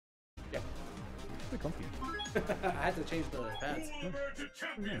pretty comfy. I had to change the pads.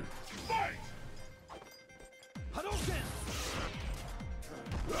 Champion, fight!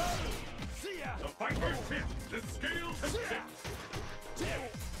 The fight is hit. The scales have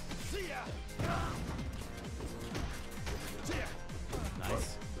tipped.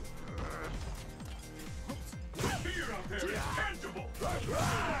 Nice. The fear out there is tangible.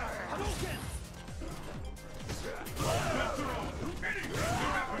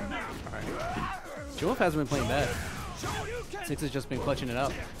 ShinWolfe hasn't been playing bad. Six has just been clutching it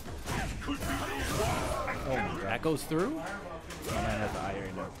up. Oh my god. That goes through? My man has the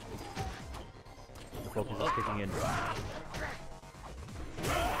iron up. The focus is kicking in.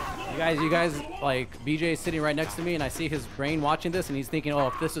 You guys, like, BJ is sitting right next to me, and I see his brain watching this, and he's thinking, oh,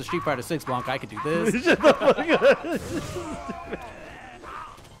 if this is Street Fighter 6, Blanca, I could do this.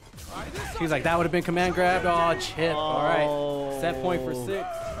 He's like, that would have been command grabbed. Oh, chip. All right. Set point for 6.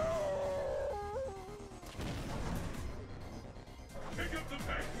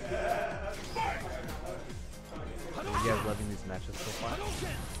 You guys loving these matches so far?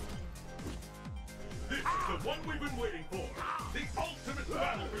 This is the one we've been waiting for. The ultimate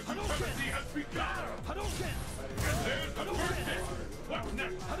battle for supremacy has begun. And there's the first hit. What's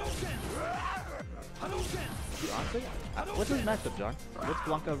next? Honestly, what's his matchup, John? What's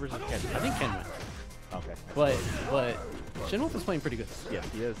Blanca versus Ken? I think Ken wins. Okay. But ShinWolfe is playing pretty good. Yes,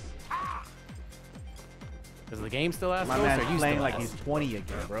 he is. Does the game still last? My Ghost, man's or you playing still like last? he's 20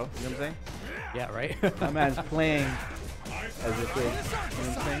 again, bro. You know what I'm saying? Yeah, right? My man's playing as if it's, you know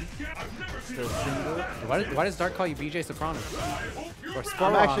what I'm saying? Still single. Why does Dark call you BJ Soprano? Or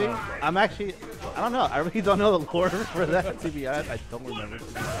I'm actually, I don't know. I really don't know the lore for that, to be honest. I don't remember.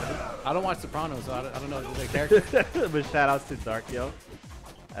 I don't watch Sopranos, so I don't know the character. But shout outs to Dark, yo.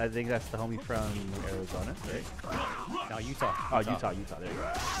 I think that's the homie from Arizona, right? No, Utah. Oh, Utah. There you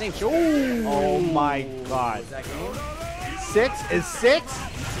go. Name show. Oh my god. Is that game? 6 is 6?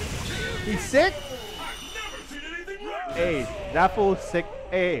 He's sick? Hey, that fool's sick.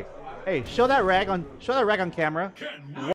 Hey, show that rag on camera.